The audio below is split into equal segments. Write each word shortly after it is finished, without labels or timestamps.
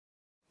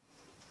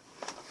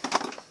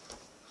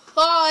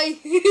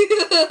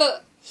Bye.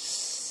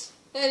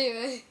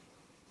 Anyway,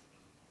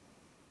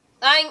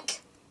 thank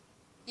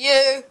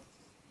you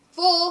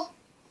for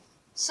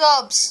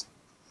subs.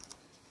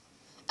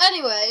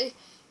 Anyway,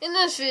 in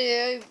this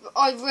video,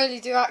 I really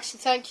do actually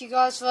thank you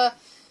guys for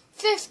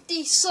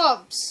 50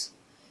 subs.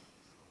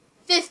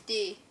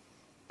 50.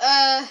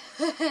 That's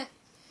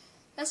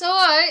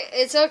alright.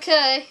 It's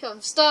okay.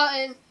 I'm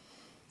starting.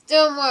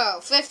 Doing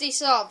well. 50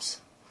 subs.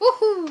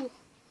 Woohoo!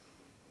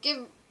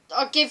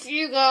 I'll give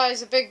you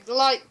guys a big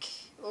like.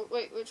 Oh,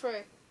 wait, which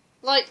way?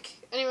 Like.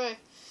 Anyway,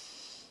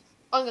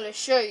 I'm gonna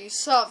show you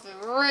something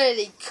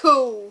really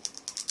cool.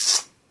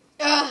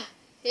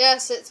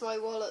 Yes, it's my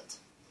wallet.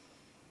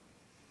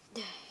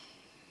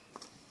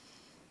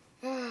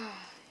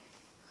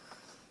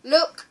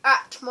 Look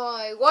at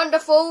my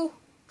wonderful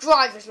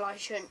driver's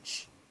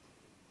license.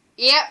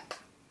 Yep,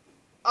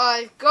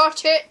 I've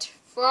got it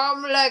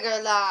from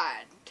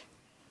Legoland.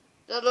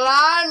 The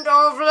land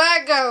of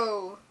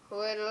Lego,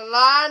 where the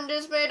land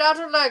is made out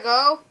of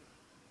Lego,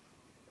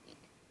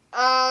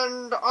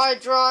 and I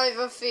drive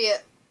a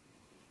Fiat.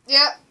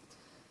 Yep,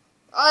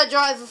 I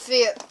drive a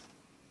Fiat.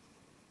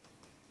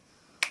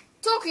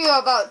 Talking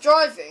about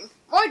driving,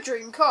 my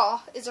dream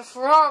car is a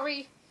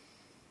Ferrari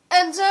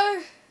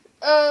Enzo,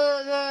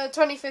 the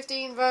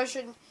 2015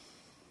 version.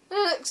 It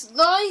looks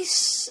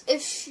nice.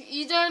 If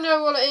you don't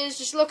know what it is,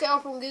 just look it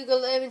up on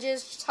Google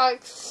Images. Just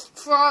type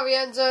Ferrari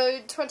Enzo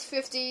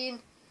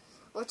 2015,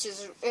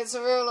 it's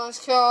a real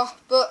nice car.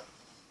 But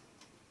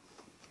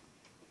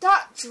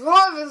that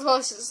driver's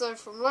license though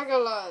from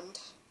Legoland,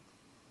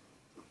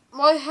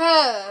 my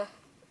hair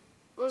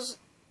was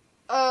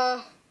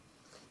I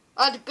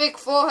had a big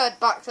forehead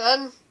back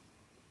then.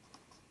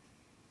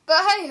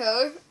 But hey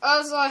ho,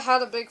 as I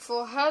had a big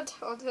forehead,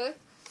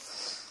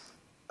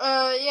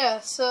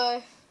 yeah,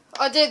 so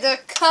I did a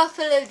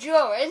couple of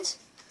drawings.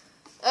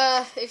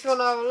 If you want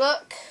to have a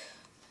look,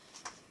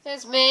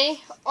 here's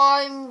me.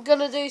 I'm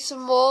gonna do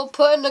some more.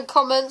 Put in the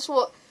comments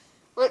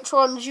which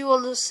ones you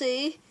want to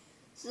see.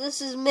 So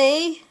this is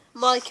me,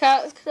 my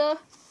character,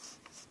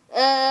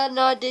 and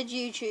I did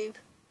YouTube.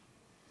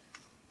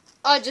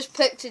 I just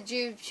picked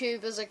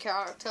YouTube as a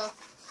character.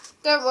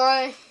 Don't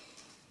worry.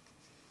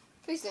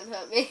 Please don't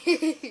hurt me.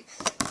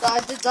 That I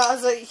did that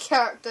as a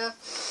character.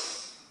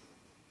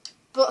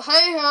 But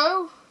hey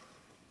ho,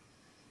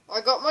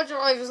 I got my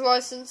driver's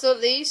license at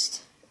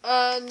least,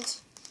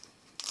 and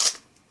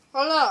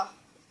voila.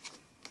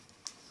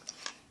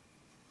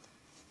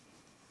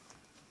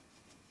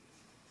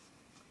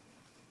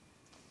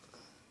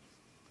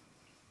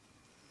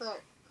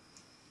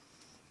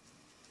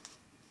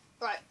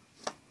 Right.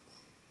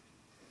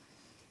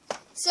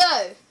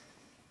 So,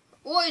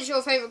 what is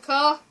your favourite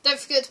car? Don't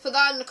forget to put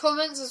that in the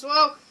comments as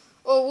well.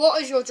 Or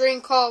what is your dream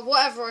car?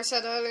 Whatever I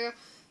said earlier.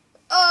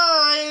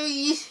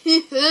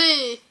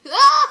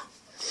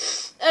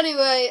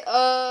 Anyway,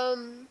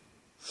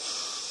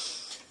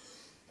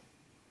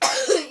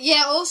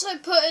 yeah, also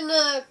put in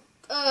the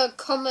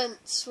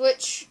comments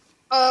which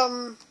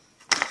either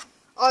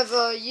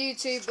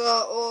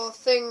YouTuber or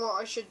thing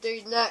what I should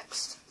do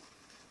next.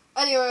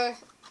 Anyway,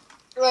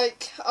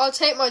 like, I'll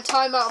take my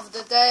time out of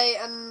the day,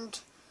 and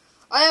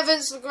I have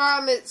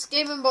Instagram, it's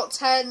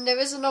GamingBot10, there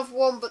is another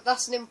one, but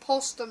that's an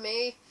imposter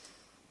me.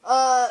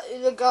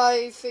 The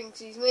guy who thinks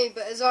he's me,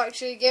 but it's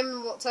actually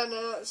GamingBot10,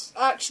 and it's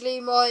actually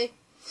my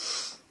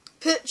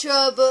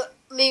picture, but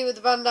me with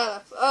the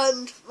bandana,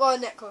 and my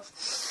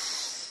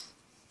necklace.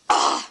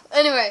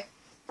 Anyway,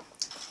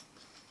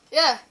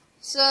 yeah,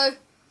 so,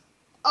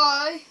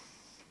 I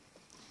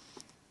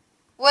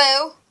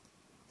will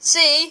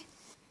see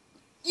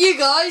you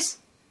guys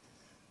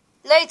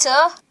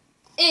later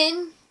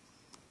in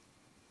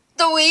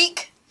the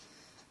week,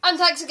 and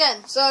thanks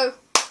again. So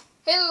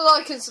hit the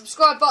like and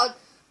subscribe button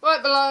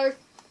right below,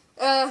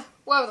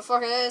 wherever the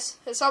fuck it is.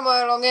 It's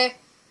somewhere along here,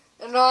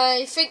 and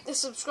I think the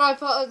subscribe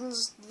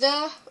button's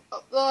there,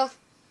 up there,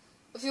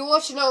 if you're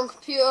watching it on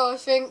computer, I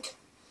think.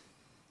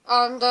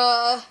 And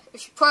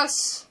if you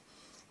press,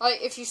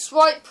 like, if you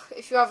swipe,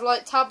 if you have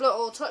like tablet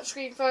or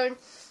touchscreen phone,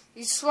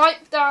 you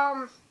swipe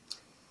down,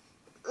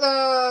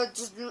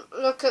 just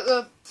look at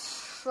the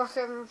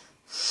fucking,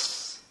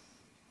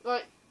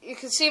 like, you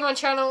can see my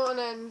channel, and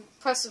then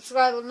press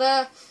subscribe on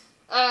there.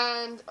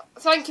 And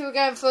thank you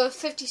again for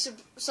 50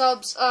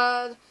 subs,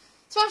 and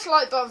smash the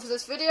like button for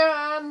this video,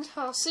 and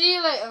I'll see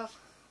you later.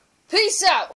 Peace out!